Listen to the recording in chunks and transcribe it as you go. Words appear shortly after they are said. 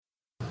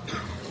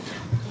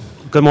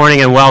Good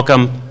morning and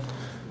welcome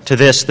to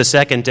this, the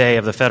second day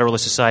of the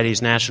Federalist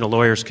Society's National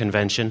Lawyers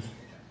Convention.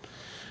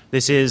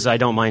 This is, I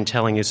don't mind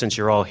telling you since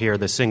you're all here,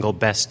 the single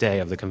best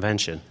day of the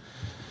convention.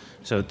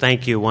 So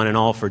thank you one and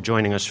all for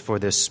joining us for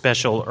this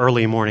special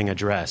early morning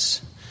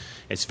address.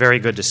 It's very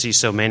good to see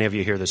so many of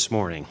you here this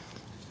morning.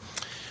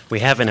 We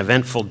have an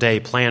eventful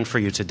day planned for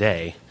you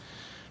today.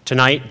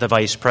 Tonight, the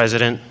Vice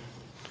President.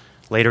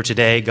 Later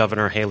today,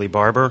 Governor Haley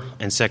Barbour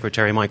and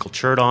Secretary Michael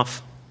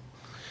Chertoff.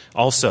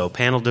 Also,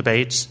 panel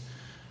debates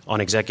on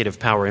executive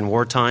power in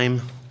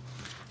wartime,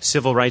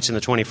 civil rights in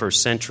the 21st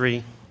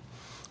century,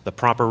 the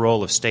proper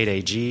role of state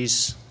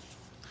AGs,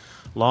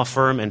 law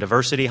firm and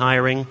diversity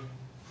hiring,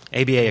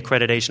 ABA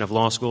accreditation of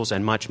law schools,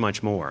 and much,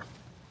 much more.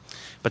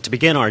 But to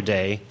begin our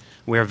day,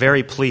 we are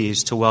very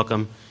pleased to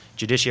welcome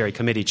Judiciary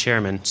Committee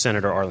Chairman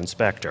Senator Arlen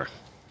Specter.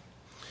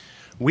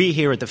 We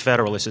here at the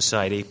Federalist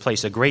Society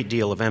place a great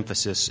deal of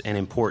emphasis and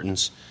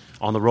importance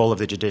on the role of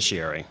the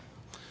judiciary,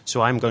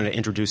 so I'm going to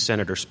introduce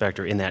Senator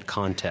Specter in that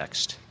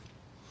context.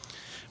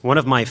 One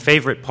of my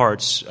favorite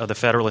parts of the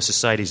Federalist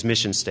Society's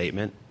mission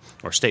statement,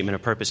 or statement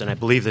of purpose, and I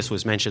believe this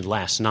was mentioned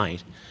last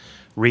night,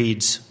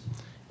 reads,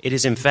 "It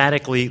is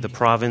emphatically the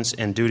province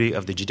and duty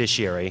of the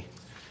judiciary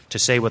to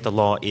say what the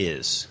law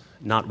is,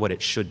 not what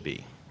it should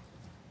be."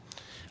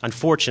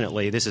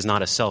 Unfortunately, this is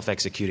not a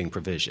self-executing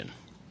provision.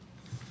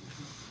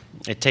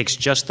 It takes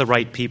just the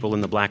right people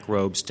in the black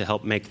robes to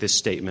help make this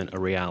statement a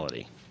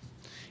reality.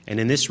 And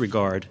in this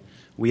regard,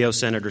 we owe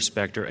Senator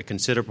Specter a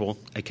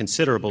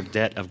considerable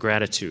debt of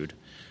gratitude,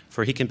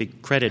 for he can be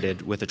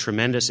credited with a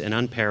tremendous and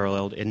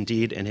unparalleled,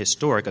 indeed an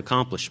historic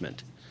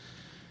accomplishment.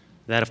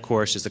 That, of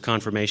course, is the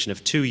confirmation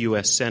of two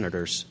U.S.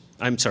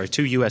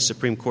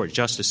 Supreme Court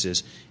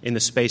justices in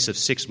the space of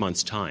 6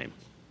 months' time,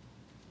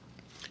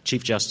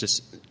 Chief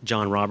Justice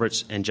John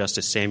Roberts and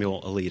Justice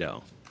Samuel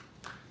Alito.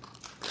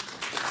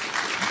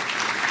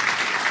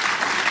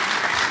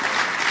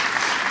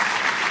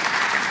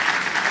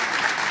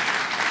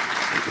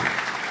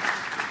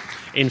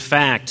 In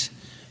fact,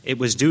 it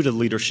was due to the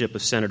leadership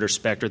of Senator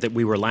Specter that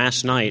we were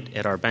last night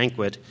at our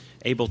banquet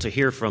able to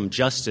hear from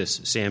Justice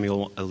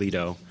Samuel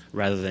Alito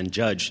rather than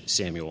Judge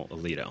Samuel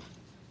Alito.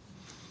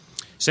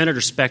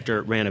 Senator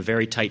Specter ran a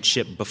very tight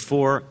ship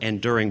before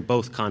and during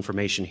both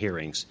confirmation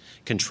hearings,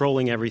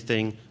 controlling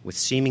everything with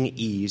seeming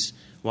ease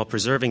while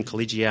preserving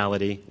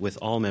collegiality with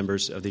all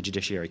members of the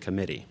Judiciary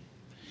Committee.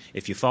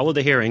 If you followed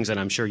the hearings, and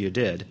I'm sure you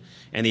did,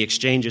 and the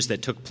exchanges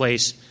that took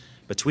place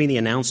between the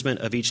announcement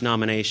of each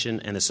nomination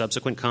and the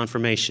subsequent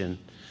confirmation,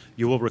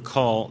 you will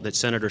recall that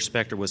Senator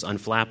Specter was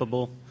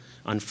unflappable,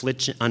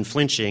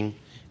 unflinching,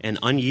 and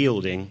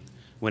unyielding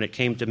when it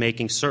came to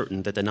making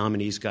certain that the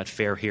nominees got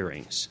fair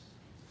hearings.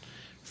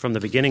 From the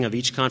beginning of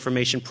each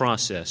confirmation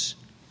process,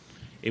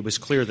 it was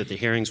clear that the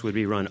hearings would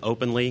be run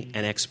openly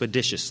and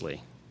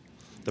expeditiously.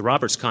 The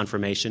Roberts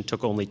confirmation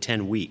took only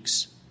 10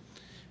 weeks.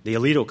 The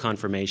Alito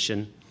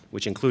confirmation,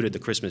 which included the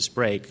Christmas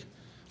break,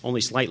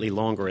 only slightly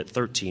longer at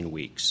 13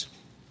 weeks.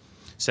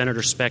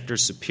 Senator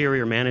Specter's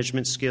superior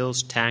management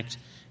skills, tact,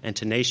 and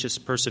tenacious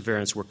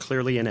perseverance were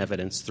clearly in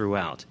evidence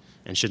throughout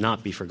and should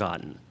not be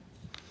forgotten.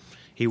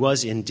 He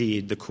was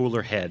indeed the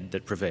cooler head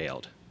that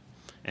prevailed.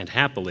 And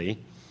happily,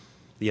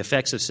 the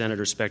effects of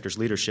Senator Specter's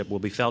leadership will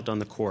be felt on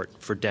the court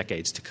for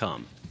decades to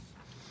come.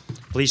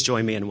 Please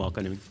join me in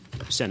welcoming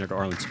Senator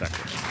Arlen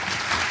Specter.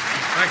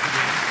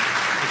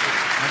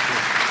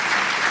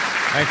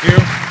 Thank you.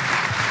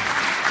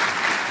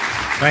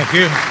 Thank you. Thank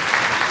you.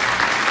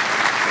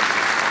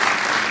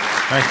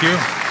 Thank you.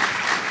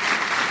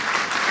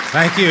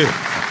 Thank you.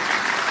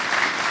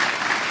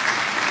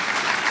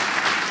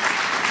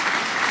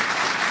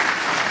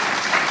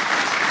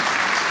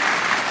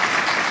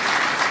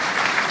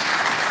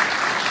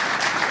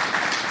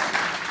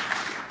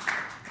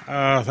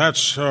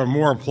 That's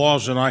more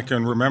applause than I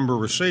can remember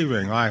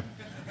receiving. I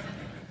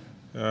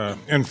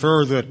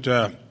infer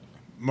that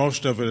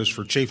most of it is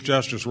for Chief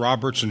Justice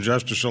Roberts and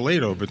Justice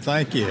Alito, but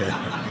thank you.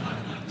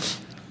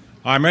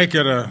 I make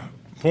it a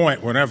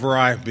point whenever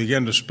I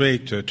begin to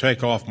speak to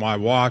take off my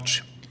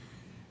watch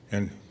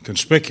and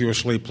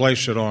conspicuously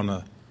place it on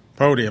the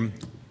podium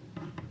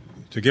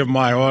to give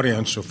my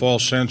audience a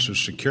false sense of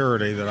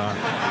security that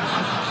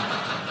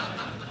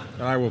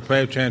I will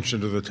pay attention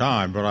to the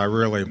time, but I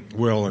really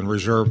will, and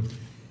reserve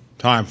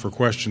time for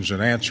questions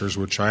and answers,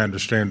 which I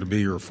understand to be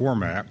your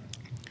format.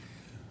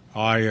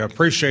 I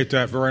appreciate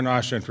that very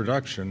nice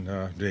introduction,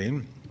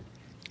 Dean.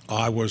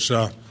 I was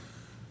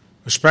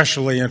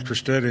especially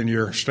interested in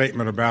your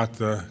statement about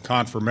the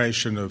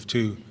confirmation of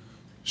two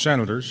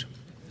senators.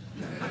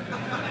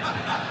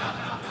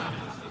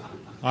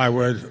 I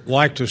would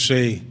like to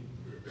see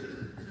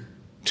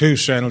two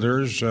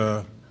senators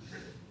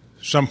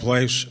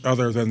someplace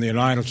other than the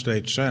United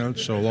States Senate,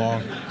 so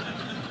long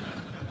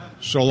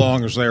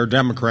as they are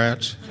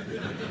Democrats,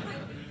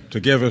 to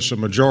give us a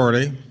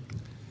majority.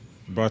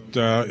 But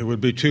it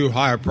would be too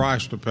high a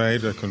price to pay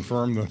to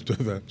confirm them to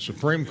the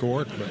Supreme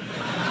Court.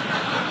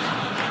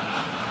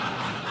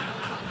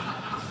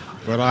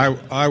 But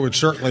I would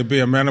certainly be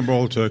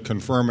amenable to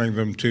confirming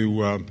them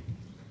to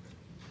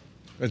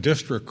a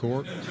district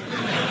court.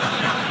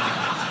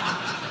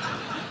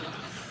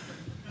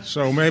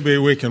 So maybe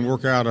we can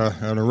work out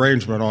an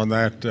arrangement on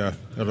that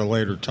at a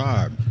later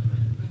time.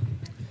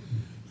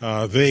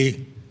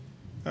 The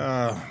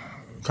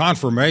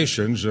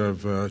confirmations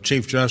of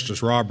Chief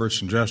Justice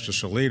Roberts and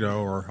Justice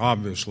Alito are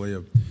obviously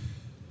of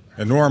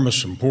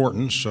enormous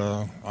importance.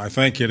 I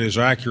think it is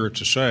accurate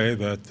to say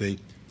that the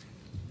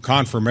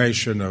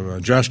confirmation of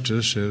a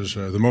justice is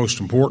the most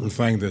important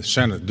thing the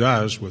Senate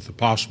does, with the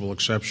possible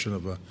exception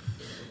of a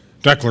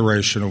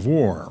declaration of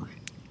war.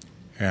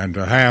 And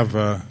to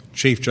have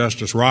Chief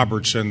Justice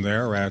Roberts in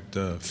there at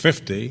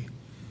 50,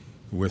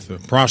 with the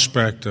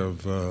prospect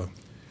of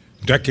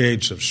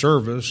decades of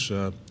service.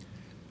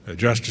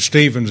 Justice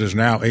Stevens is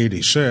now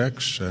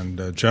 86,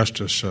 and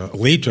Justice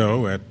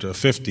Alito at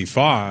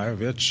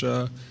 55.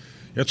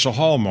 It's a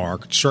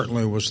hallmark. It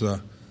certainly was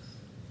the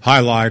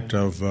highlight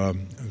of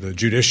the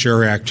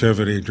judiciary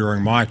activity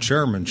during my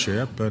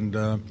chairmanship,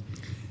 and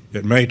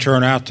it may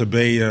turn out to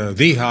be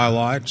the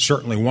highlight,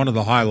 certainly one of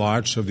the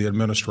highlights of the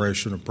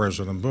administration of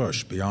President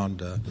Bush,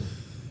 beyond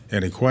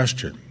any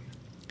question.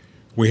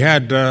 We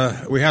had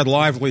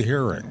lively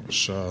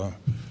hearings.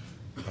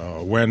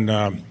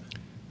 When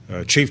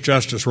Chief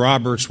Justice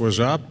Roberts was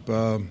up,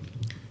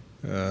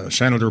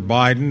 Senator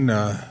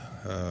Biden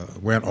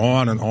went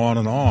on and on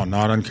and on,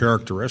 not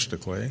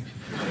uncharacteristically.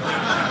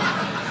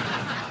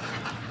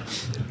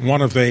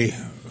 One of the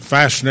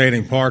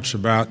fascinating parts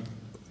about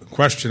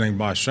questioning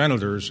by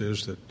senators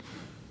is that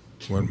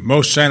when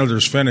most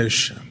senators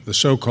finish the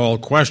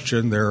so-called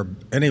question, there are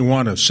any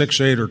one of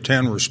 6, 8, or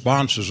 10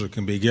 responses that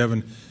can be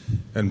given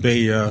and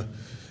be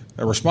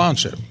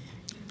responsive.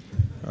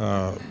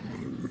 It's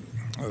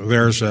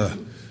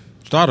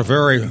not a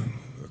very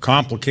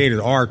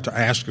complicated art to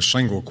ask a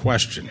single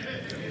question.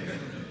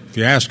 If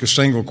you ask a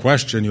single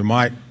question, you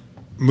might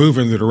move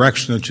in the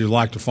direction that you'd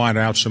like to find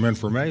out some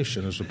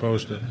information, as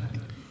opposed to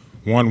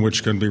one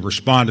which can be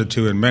responded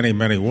to in many,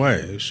 many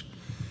ways.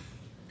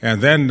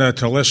 And then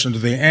to listen to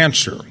the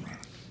answer.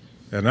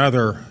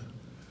 Another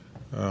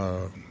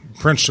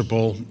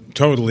principle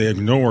totally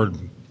ignored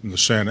in the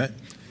Senate.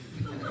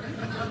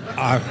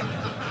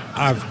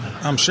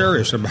 I'm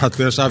serious about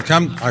this. I've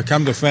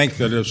come to think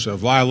that it's a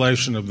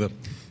violation of the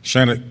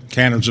Senate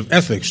canons of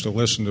ethics to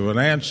listen to an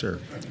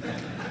answer.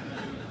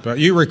 But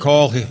you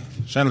recall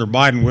Senator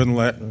Biden wouldn't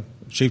let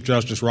Chief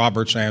Justice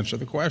Roberts answer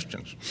the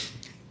questions.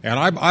 And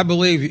I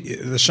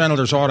believe the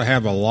senators ought to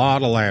have a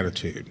lot of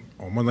latitude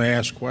when they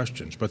ask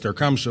questions. But there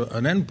comes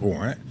an end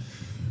point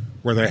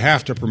where they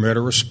have to permit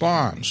a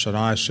response. And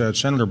I said,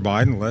 Senator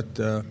Biden,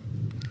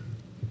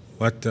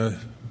 let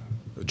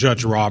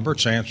Judge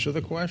Roberts answer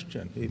the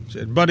question. He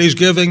said, but he's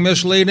giving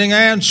misleading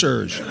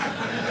answers.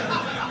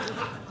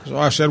 So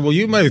I said, well,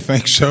 you may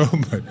think so,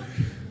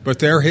 but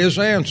they're his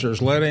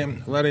answers. Let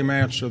him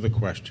answer the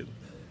question.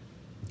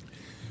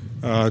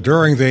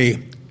 During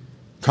the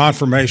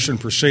confirmation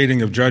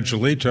proceeding of Judge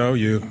Alito,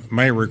 you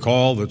may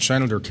recall that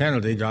Senator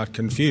Kennedy got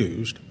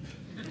confused.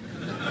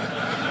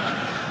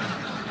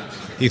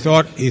 He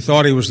thought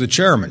he was the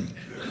chairman.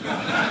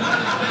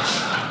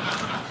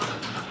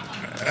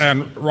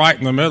 And right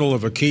in the middle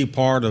of a key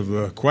part of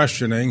the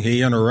questioning,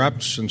 he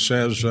interrupts and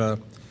says, I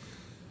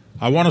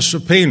want a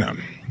subpoena.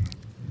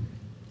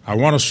 I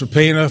want a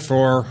subpoena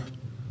for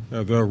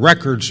the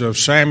records of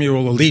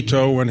Samuel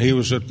Alito when he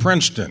was at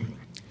Princeton.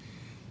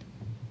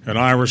 And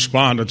I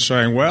responded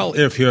saying, well,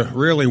 if you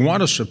really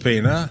want a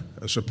subpoena,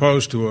 as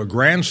opposed to a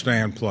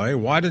grandstand play,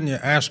 why didn't you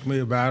ask me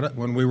about it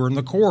when we were in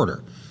the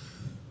quarter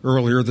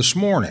earlier this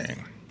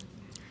morning?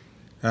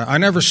 I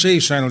never see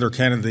Senator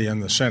Kennedy in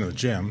the Senate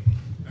gym.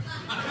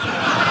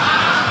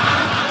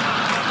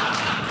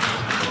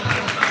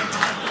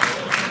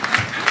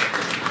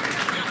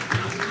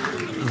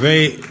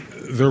 The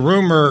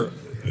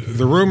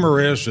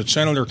rumor is that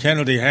Senator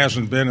Kennedy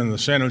hasn't been in the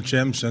Senate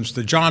gym since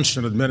the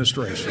Johnson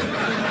administration.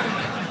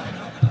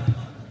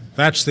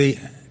 That's the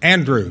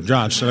Andrew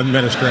Johnson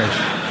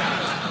administration.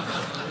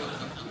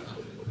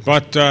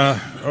 But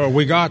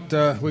we got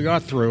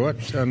through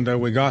it,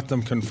 and we got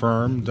them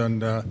confirmed,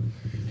 and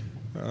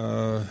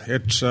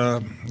it's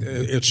a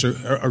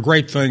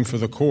great thing for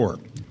the court.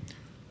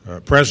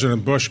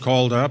 President Bush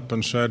called up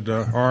and said,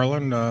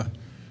 Arlen,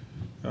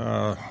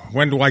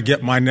 when do I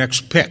get my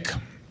next pick?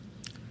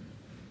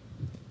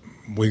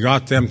 We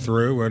got them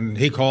through, and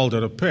he called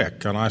it a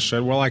pick. And I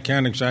said, well, I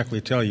can't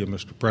exactly tell you,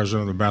 Mr.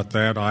 President, about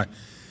that. I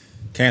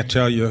can't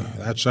tell you.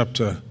 That's up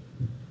to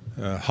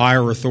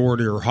higher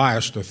authority or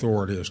highest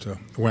authority as to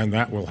when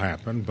that will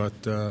happen. But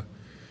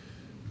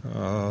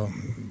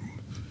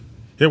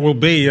it will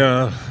be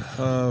an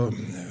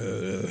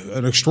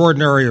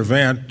extraordinary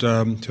event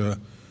to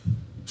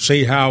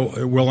see how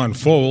it will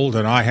unfold,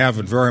 and I have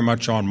it very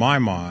much on my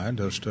mind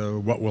as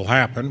to what will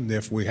happen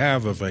if we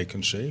have a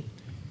vacancy.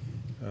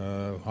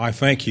 I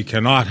think you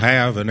cannot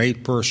have an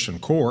 8-person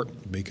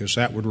court because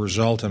that would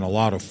result in a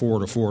lot of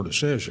 4-4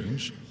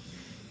 decisions.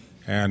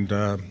 And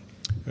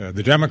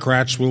the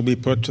Democrats will be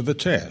put to the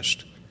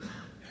test.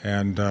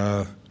 And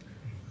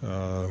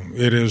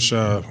It is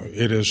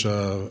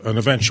an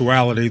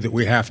eventuality that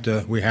we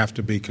have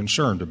to be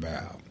concerned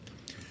about.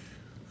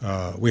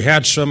 We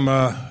had some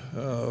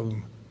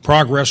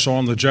progress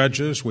on the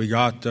judges. We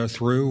got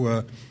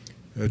through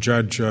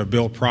Judge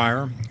Bill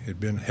Pryor had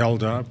been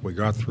held up. We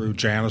got through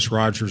Janice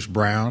Rogers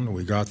Brown.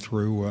 We got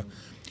through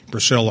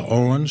Priscilla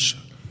Owens.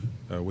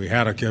 We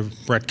had to give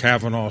Brett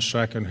Kavanaugh a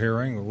second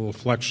hearing, a little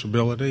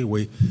flexibility.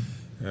 We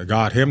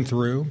got him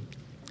through.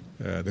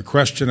 The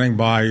questioning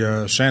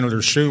by Senator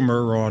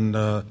Schumer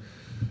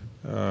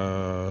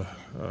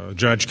on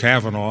Judge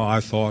Kavanaugh, I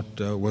thought,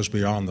 was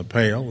beyond the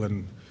pale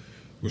and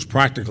was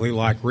practically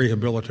like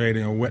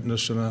rehabilitating a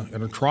witness in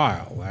a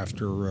trial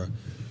after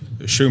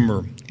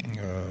Schumer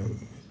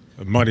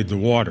muddied the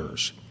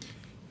waters.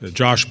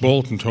 Josh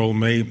Bolton told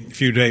me a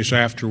few days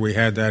after we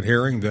had that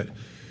hearing that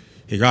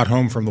he got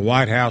home from the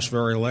White House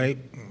very late,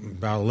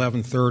 about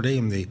 11:30,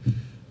 and he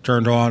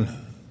turned on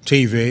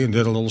TV and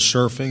did a little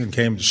surfing and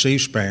came to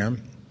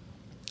C-SPAN.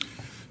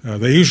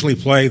 They usually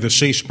play the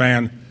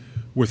C-SPAN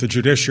with the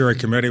Judiciary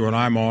Committee when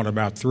I'm on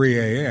about 3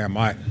 a.m.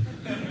 I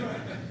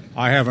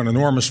have an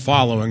enormous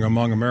following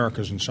among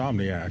America's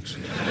insomniacs.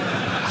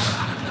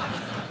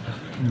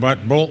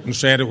 But Bolton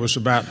said it was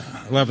about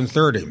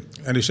 11:30,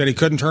 and he said he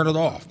couldn't turn it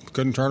off.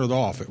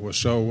 It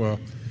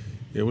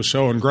was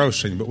so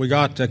engrossing. But we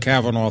got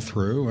Kavanaugh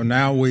through, and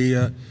now we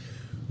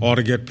ought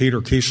to get Peter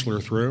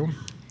Kiesler through.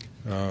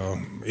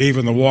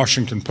 Even the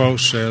Washington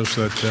Post says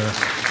that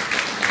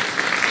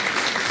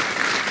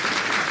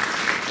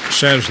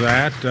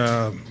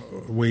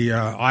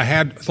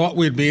I thought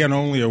we'd be in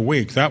only a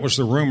week. That was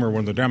the rumor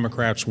when the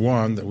Democrats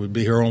won, that we'd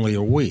be here only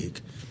a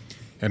week.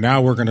 And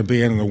now we're going to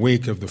be in the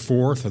week of the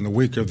 4th and the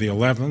week of the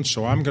 11th.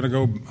 So I'm going to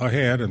go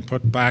ahead and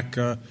put back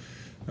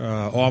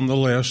on the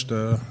list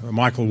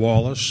Michael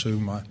Wallace,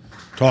 whom I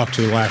talked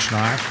to last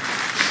night,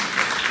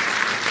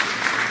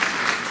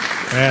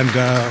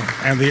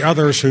 and the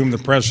others whom the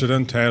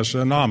President has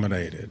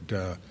nominated.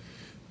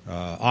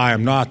 I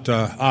am not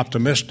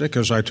optimistic,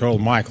 as I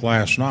told Mike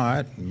last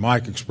night.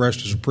 Mike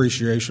expressed his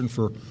appreciation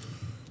for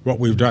what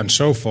we've done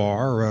so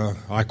far.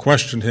 I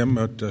questioned him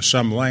at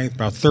some length,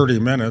 about 30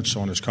 minutes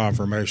on his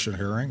confirmation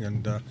hearing,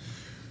 and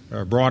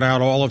brought out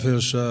all of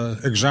his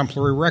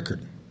exemplary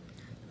record.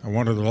 I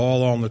wanted it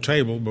all on the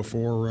table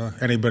before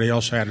anybody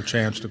else had a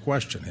chance to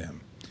question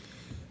him.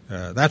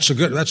 That's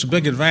a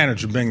big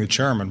advantage of being the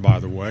chairman, by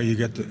the way. You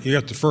get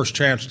the first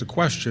chance to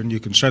question.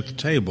 You can set the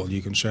table.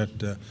 You can set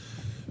the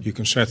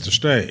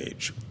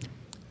stage.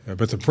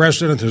 But the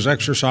president has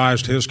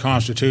exercised his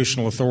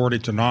constitutional authority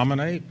to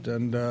nominate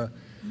and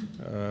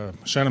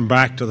send them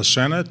back to the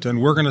Senate,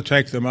 and we're going to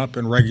take them up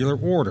in regular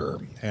order.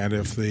 And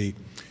if the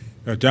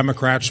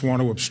Democrats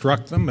want to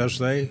obstruct them, as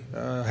they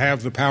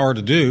have the power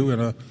to do in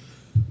a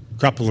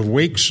couple of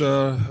weeks,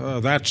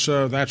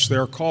 that's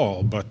their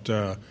call. But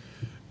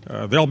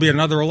there'll be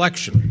another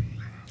election,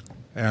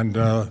 and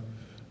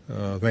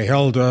they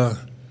held the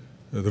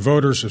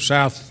voters of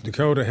South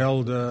Dakota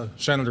held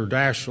Senator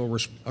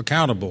Daschle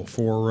accountable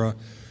for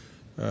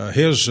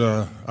his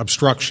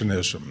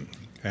obstructionism,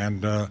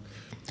 and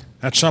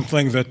that's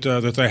something that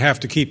they have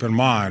to keep in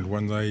mind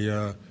when they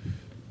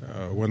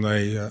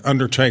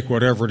undertake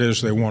whatever it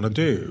is they want to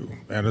do.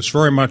 And it's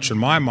very much in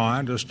my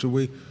mind as to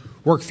we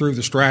work through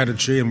the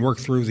strategy and work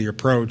through the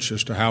approach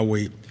as to how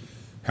we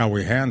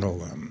handle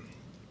them.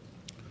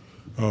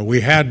 We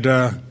had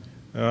a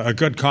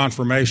good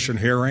confirmation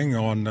hearing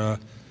on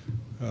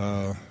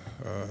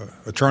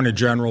Attorney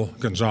General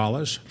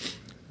Gonzalez.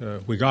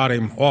 We got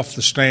him off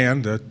the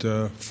stand at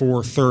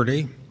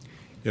 4:30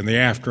 in the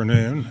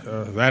afternoon.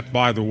 That,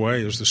 by the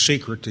way, is the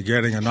secret to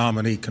getting a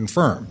nominee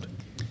confirmed.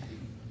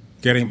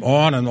 Get him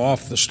on and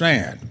off the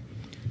stand.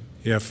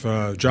 If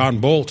John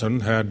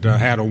Bolton had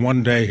had a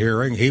one-day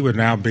hearing, he would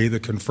now be the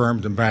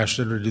confirmed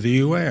ambassador to the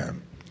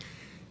UN.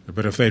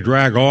 But if they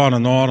drag on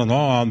and on and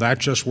on, that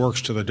just works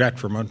to the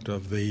detriment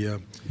of the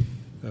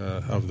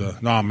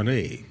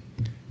nominee.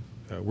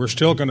 We're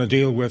still going to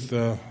deal with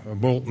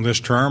Bolton this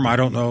term. I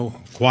don't know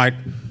quite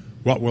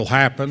what will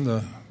happen.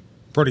 The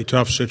pretty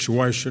tough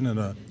situation in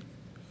a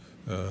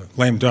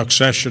lame duck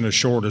session as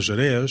short as it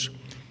is.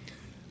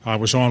 I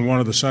was on one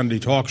of the Sunday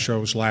talk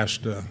shows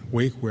last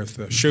week with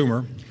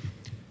Schumer,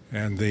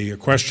 and the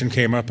question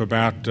came up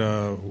about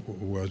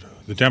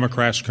the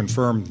Democrats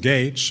confirmed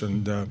Gates,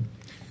 and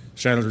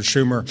Senator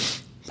Schumer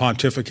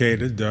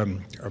pontificated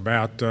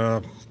about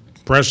the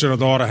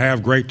president ought to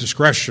have great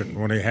discretion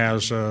when he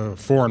has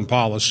foreign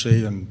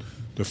policy and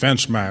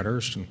defense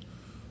matters. And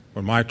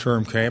when my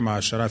term came,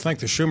 I said, I think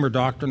the Schumer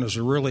doctrine is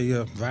a really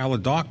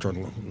valid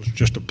doctrine. Let's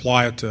just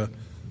apply it to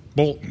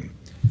Bolton.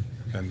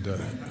 And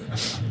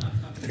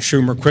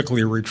Schumer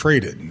quickly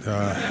retreated.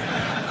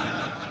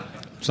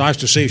 It's nice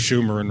to see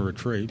Schumer in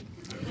retreat.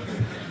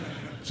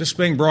 Is this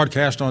being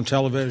broadcast on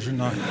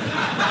television?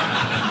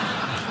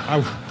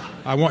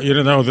 I want you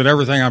to know that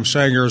everything I'm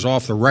saying here is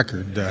off the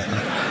record.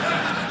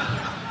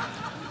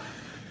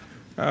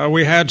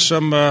 We had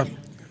some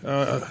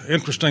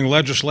interesting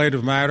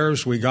legislative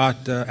matters. We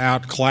got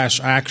out class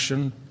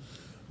action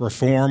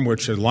reform,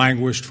 which had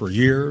languished for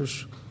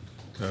years.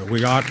 We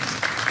got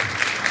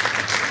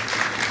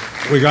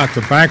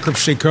the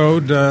bankruptcy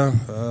code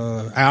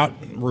out,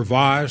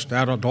 revised.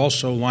 That had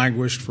also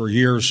languished for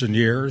years and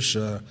years.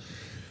 For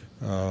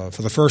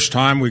the first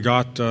time, we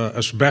got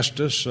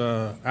asbestos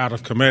out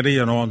of committee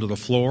and onto the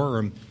floor,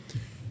 and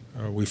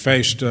we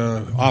faced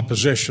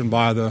opposition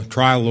by the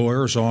trial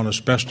lawyers on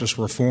asbestos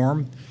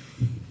reform.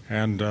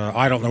 And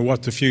I don't know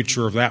what the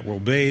future of that will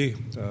be,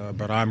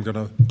 but I'm going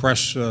to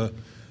press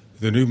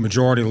the new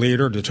majority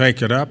leader to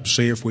take it up,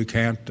 see if we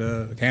can't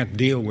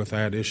deal with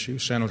that issue.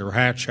 Senator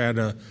Hatch had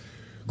a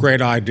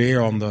great idea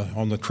on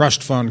the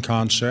trust fund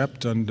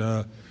concept, and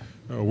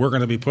we're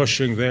going to be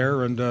pushing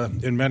there and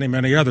in many,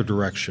 many other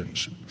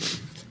directions.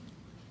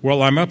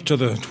 Well, I'm up to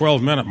the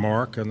 12-minute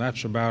mark, and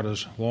that's about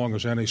as long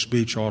as any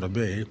speech ought to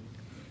be.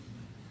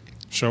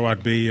 So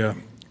I'd be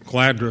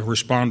glad to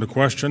respond to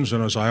questions,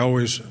 and as I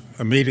always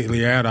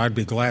immediately add, I'd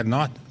be glad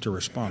not to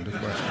respond to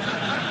questions.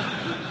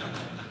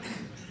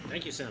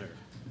 Thank you, Senator.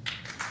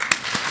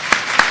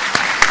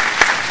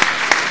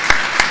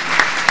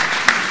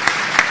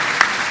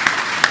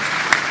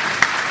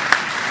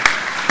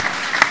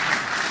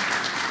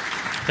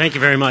 Thank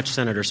you very much,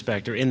 Senator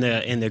Specter. In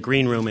the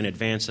green room in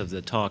advance of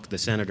the talk, the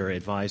senator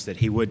advised that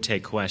he would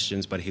take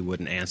questions, but he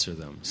wouldn't answer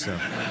them. So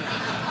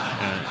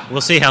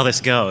we'll see how this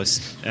goes.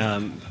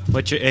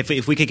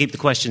 If we could keep the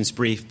questions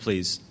brief,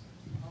 please.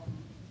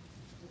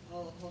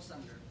 Hello,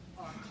 Senator.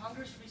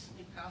 Congress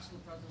recently passed and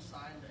the President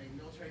signed a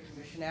Military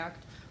Commission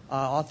Act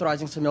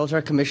authorizing some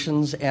military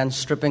commissions and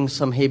stripping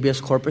some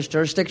habeas corpus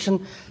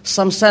jurisdiction.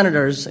 Some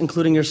senators,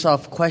 including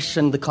yourself,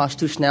 questioned the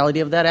constitutionality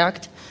of that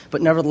act,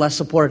 but nevertheless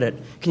supported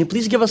it. Can you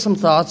please give us some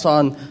thoughts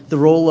on the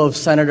role of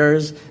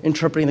senators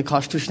interpreting the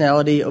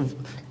constitutionality of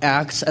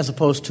acts as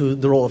opposed to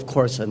the role of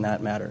courts in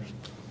that matter?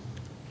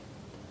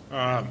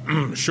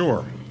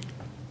 Sure.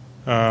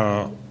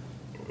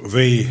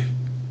 The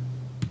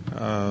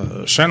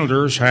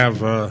senators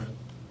have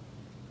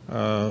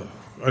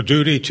a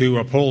duty to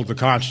uphold the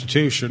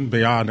Constitution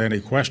beyond any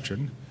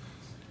question.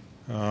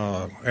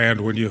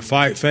 And when you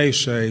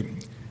face a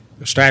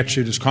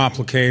statute as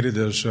complicated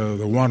as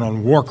the one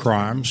on war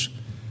crimes,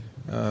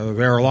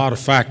 there are a lot of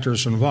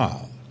factors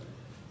involved.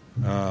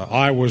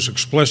 I was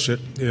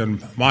explicit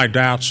in my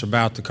doubts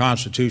about the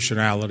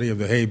constitutionality of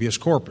the habeas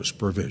corpus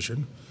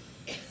provision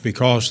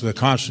because the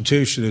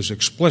Constitution is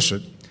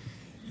explicit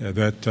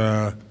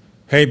that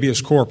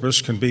habeas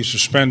corpus can be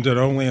suspended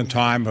only in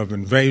time of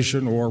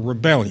invasion or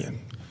rebellion.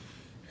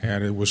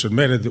 And it was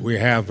admitted that we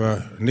have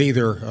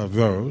neither of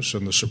those,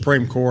 and the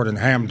Supreme Court in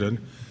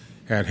Hamden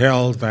had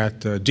held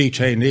that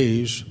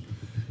detainees,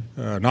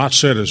 not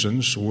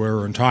citizens,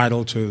 were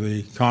entitled to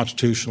the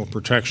constitutional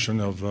protection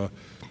of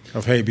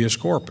habeas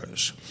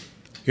corpus.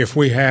 If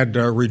we had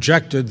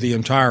rejected the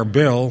entire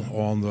bill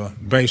on the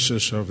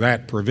basis of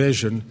that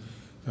provision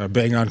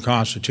being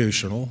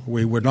unconstitutional,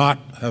 we would not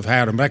have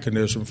had a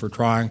mechanism for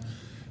trying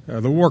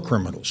the war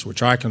criminals,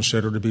 which I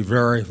consider to be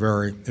very,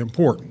 very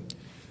important.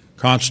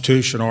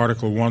 Constitution,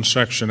 Article 1,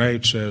 Section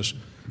 8 says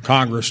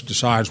Congress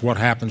decides what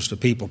happens to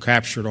people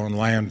captured on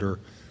land or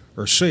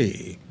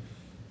sea.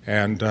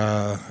 And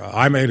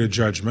I made a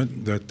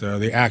judgment that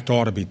the act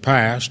ought to be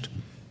passed.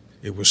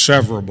 It was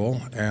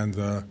severable,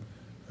 and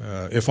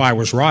if I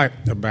was right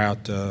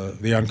about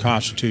the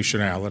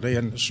unconstitutionality,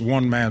 and it's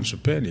one man's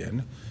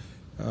opinion,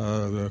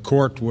 the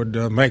court would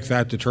make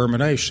that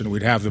determination.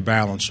 We'd have the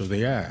balance of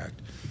the act.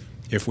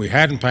 If we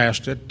hadn't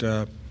passed it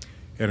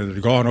and it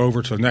had gone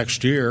over to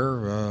next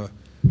year,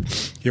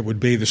 it would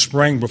be the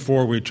spring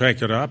before we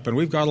take it up, and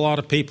we've got a lot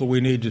of people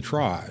we need to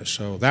try.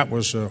 So that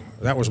was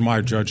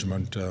my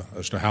judgment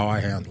as to how I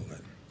handled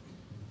it.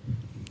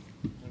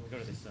 We'll go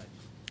to this side.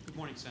 Good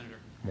morning, Senator.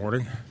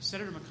 Morning.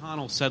 Senator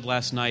McConnell said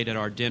last night at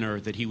our dinner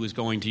that he was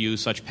going to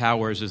use such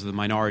powers as the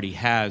minority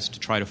has to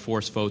try to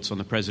force votes on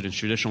the president's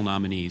judicial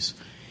nominees.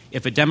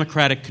 If a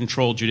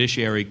Democratic-controlled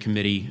Judiciary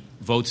Committee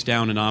votes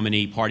down a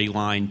nominee party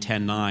line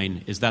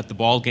 10-9, is that the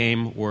ball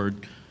game, or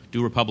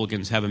do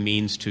Republicans have a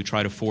means to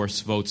try to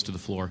force votes to the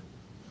floor?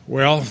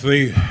 Well,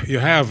 you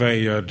have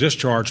a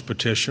discharge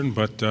petition,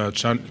 but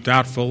it's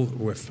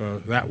doubtful if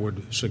that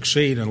would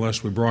succeed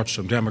unless we brought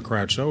some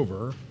Democrats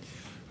over.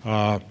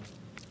 They're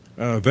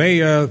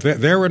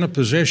in a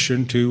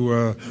position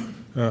to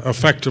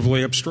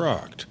effectively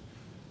obstruct.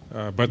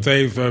 But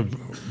they've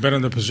been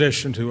in the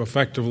position to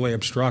effectively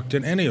obstruct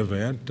in any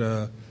event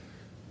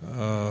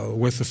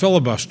with the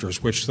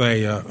filibusters which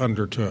they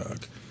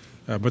undertook.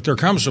 But there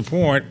comes a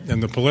point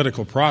in the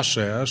political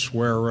process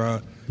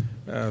where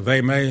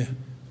they may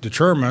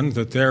determine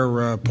that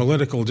their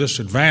political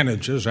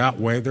disadvantages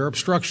outweigh their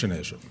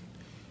obstructionism,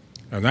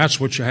 and that's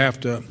what you have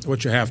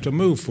to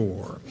move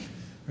for.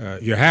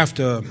 You have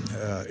to,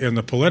 in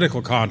the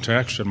political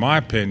context, in my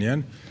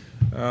opinion,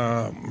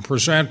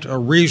 present a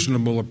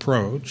reasonable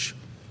approach,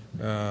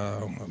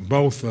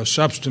 both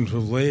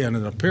substantively and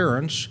in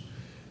appearance,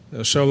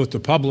 so that the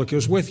public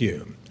is with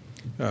you.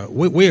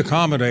 We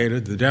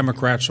accommodated the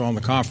Democrats on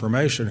the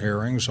confirmation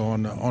hearings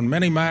on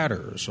many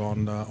matters,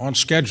 on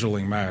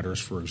scheduling matters,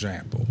 for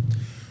example,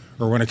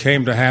 or when it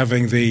came to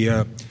having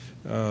the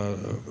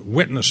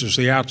witnesses,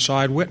 the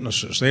outside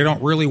witnesses. They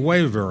don't really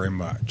weigh very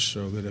much,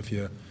 so that if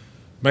you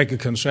make a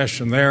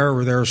concession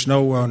there's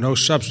no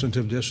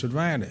substantive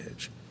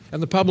disadvantage.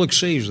 And the public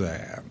sees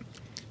that.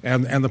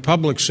 And the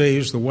public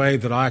sees the way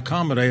that I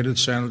accommodated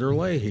Senator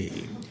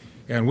Leahy.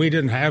 And we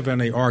didn't have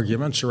any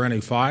arguments or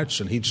any fights,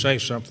 and he'd say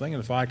something,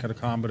 and if I could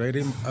accommodate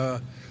him,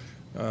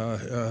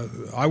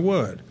 I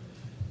would.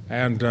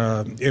 And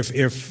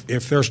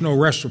if there's no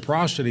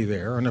reciprocity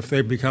there, and if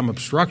they become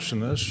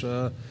obstructionists,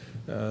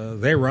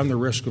 they run the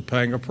risk of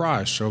paying a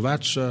price. So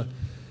that's the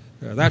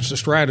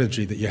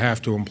strategy that you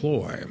have to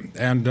employ.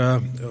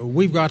 And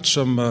we've got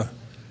some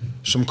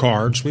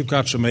cards. We've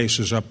got some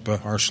aces up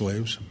our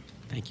sleeves.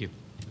 Thank you.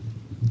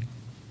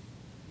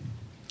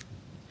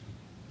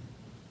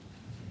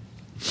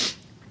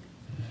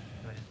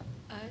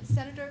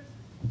 Senator,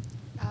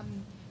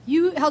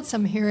 you held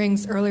some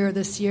hearings earlier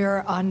this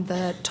year on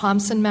the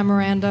Thompson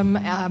Memorandum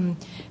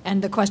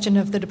and the question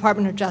of the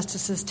Department of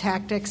Justice's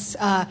tactics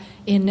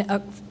in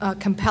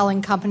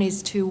compelling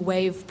companies to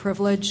waive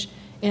privilege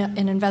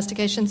in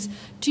investigations.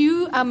 Do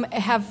you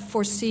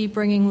foresee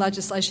bringing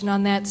legislation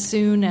on that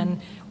soon,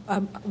 and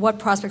what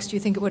prospects do you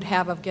think it would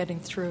have of getting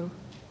through?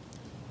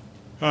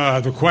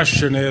 The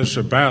question is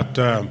about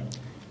the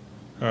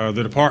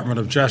Department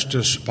of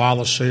Justice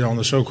policy on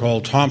the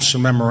so-called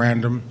Thompson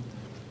Memorandum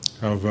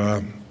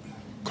of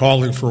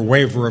calling for a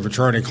waiver of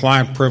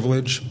attorney-client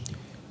privilege.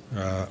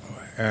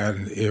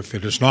 And if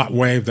it is not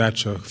waived,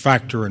 that's a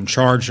factor in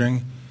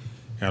charging.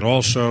 And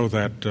also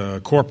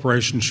that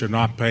corporations should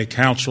not pay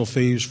counsel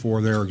fees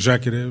for their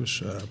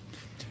executives.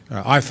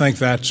 I think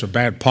that's a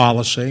bad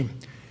policy.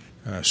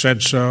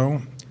 Said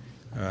so.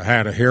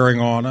 Had a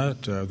hearing on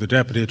it. The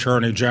Deputy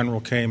Attorney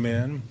General came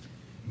in.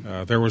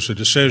 There was a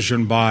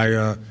decision by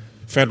a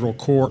federal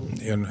court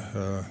in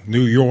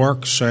New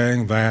York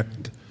saying that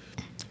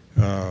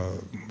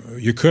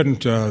you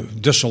couldn't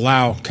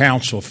disallow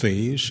counsel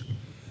fees.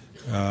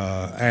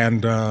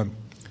 And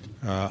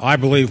I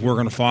believe we're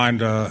going to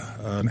find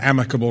an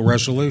amicable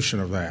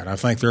resolution of that. I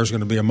think there's going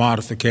to be a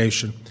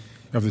modification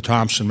of the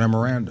Thompson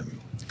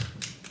Memorandum.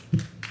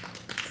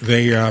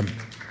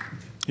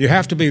 You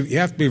have to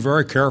be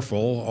very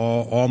careful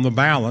on the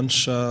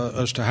balance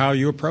as to how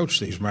you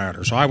approach these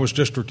matters. I was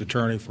district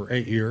attorney for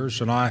 8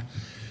 years, and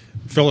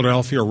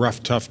Philadelphia, a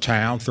rough, tough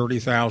town,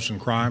 30,000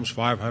 crimes,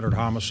 500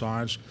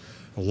 homicides,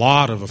 a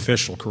lot of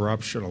official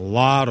corruption, a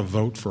lot of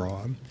vote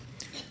fraud.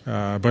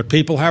 But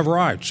people have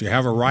rights. You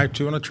have a right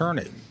to an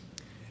attorney,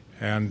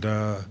 and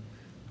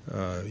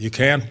you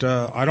can't.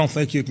 I don't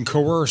think you can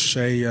coerce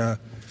giving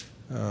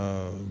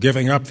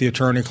up the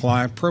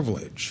attorney-client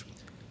privilege.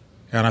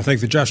 And I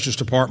think the Justice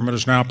Department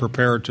is now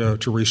prepared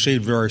to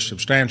recede very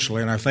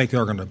substantially, and I think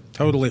they're going to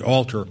totally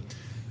alter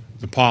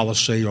the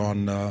policy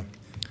on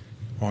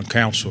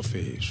counsel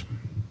fees.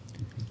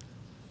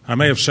 I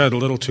may have said a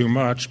little too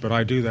much, but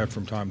I do that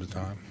from time to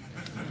time,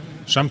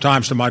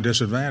 sometimes to my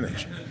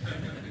disadvantage.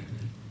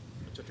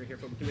 Do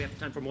we have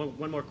time for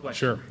one more question?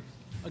 Sure.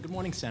 Good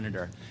morning,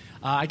 Senator.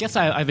 I guess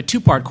I have a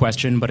two-part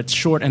question, but it's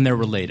short and they're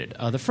related.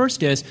 The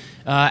first is,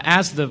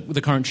 as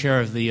the current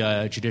chair of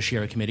the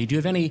Judiciary Committee, do you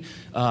have any,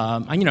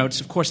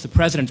 it's of course the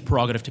President's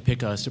prerogative to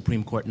pick a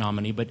Supreme Court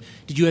nominee, but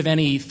did you have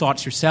any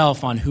thoughts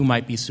yourself on who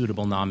might be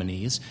suitable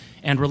nominees?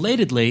 And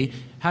relatedly,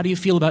 how do you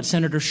feel about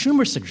Senator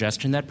Schumer's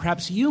suggestion that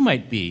perhaps you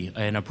might be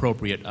an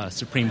appropriate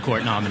Supreme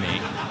Court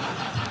nominee?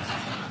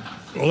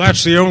 Well,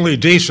 that's the only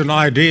decent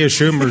idea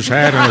Schumer's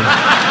had in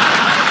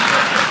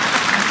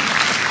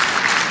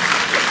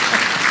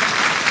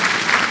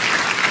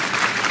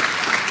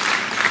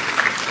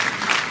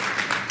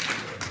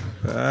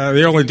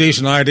the only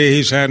decent idea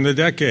he's had in a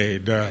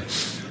decade.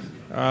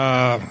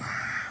 I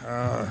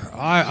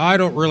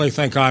don't really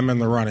think I'm in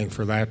the running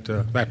for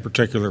that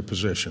particular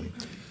position.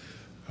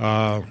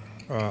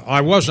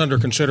 I was under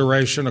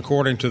consideration,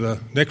 according to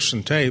the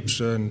Nixon tapes,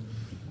 in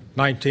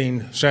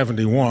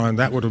 1971.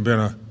 That would have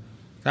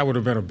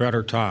been a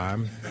better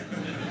time.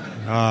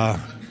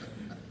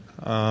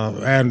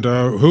 And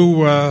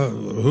who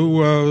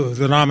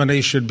the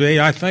nominee should be?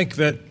 I think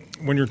that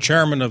when you're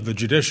chairman of the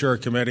Judiciary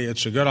Committee,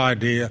 it's a good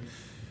idea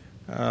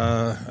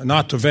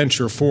not to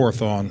venture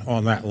forth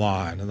on that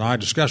line. And I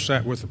discussed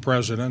that with the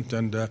President,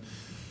 and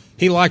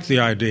he liked the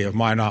idea of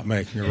my not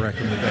making a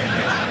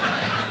recommendation.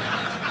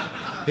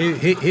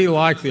 He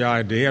liked the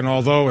idea, and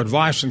although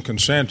advice and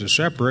consent is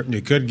separate, and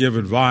you could give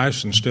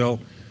advice and still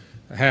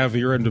have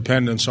your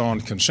independence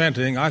on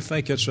consenting, I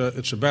think it's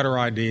a better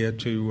idea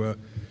to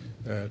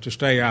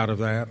stay out of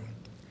that.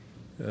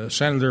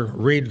 Senator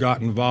Reid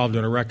got involved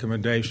in a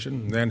recommendation,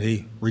 and then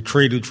he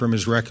retreated from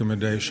his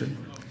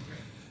recommendation.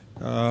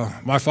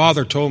 My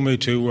father told me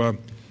to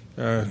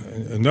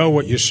know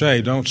what you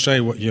say, don't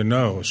say what you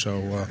know,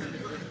 so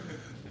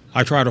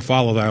I try to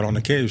follow that on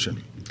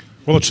occasion.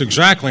 Well, it's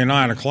exactly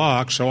 9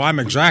 o'clock, so I'm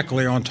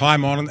exactly on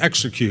time on an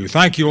execute.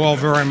 Thank you all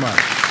very much.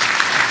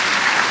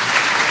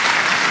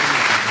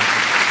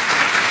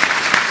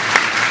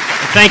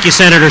 Thank you,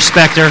 Senator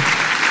Specter.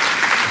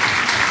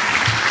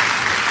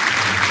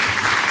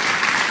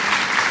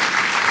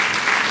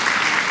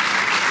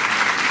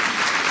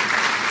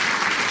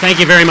 Thank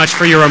you very much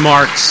for your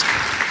remarks.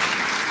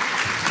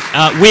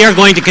 We are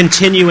going to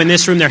continue in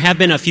this room. There have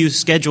been a few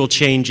schedule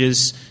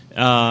changes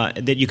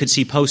that you could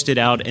see posted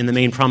out in the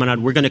main promenade.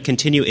 We're going to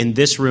continue in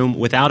this room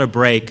without a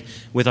break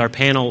with our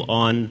panel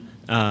on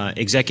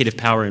executive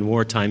power in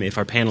wartime, if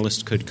our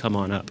panelists could come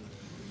on up.